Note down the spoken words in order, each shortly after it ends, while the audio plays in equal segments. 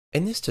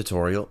In this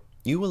tutorial,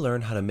 you will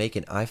learn how to make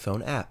an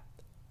iPhone app.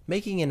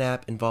 Making an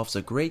app involves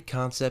a great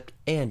concept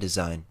and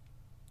design.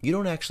 You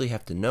don't actually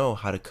have to know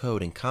how to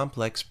code in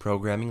complex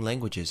programming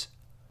languages.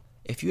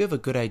 If you have a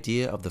good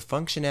idea of the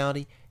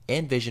functionality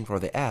and vision for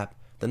the app,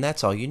 then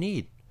that's all you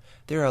need.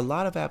 There are a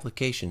lot of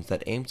applications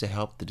that aim to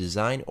help the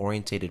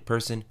design-orientated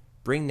person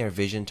bring their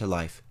vision to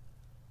life.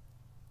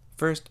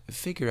 First,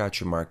 figure out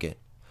your market.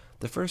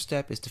 The first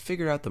step is to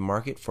figure out the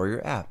market for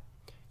your app.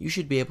 You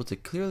should be able to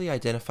clearly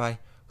identify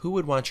who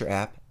would want your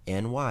app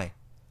and why.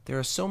 There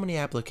are so many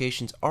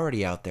applications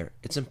already out there,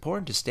 it's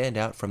important to stand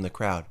out from the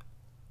crowd.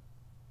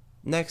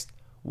 Next,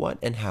 what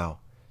and how.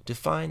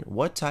 Define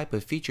what type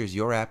of features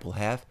your app will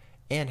have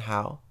and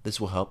how this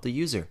will help the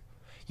user.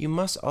 You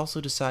must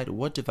also decide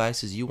what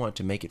devices you want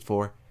to make it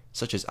for,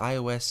 such as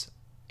iOS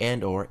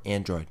and/or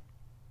Android.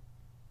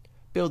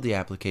 Build the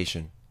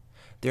application.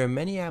 There are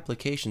many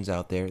applications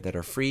out there that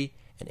are free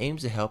and aim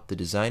to help the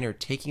designer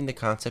taking the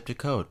concept to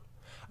code.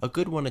 A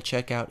good one to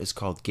check out is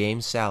called Game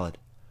Salad.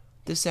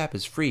 This app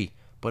is free,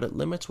 but it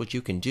limits what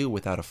you can do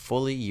without a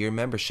fully year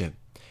membership.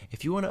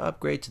 If you want to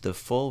upgrade to the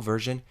full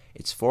version,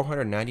 it's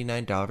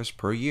 $499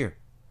 per year.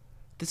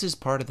 This is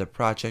part of the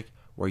project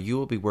where you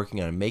will be working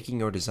on making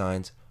your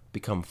designs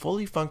become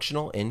fully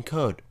functional in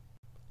code.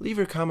 Leave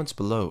your comments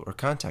below or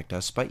contact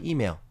us by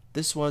email.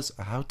 This was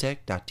a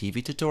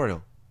HowTech.tv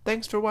tutorial.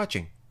 Thanks for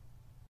watching.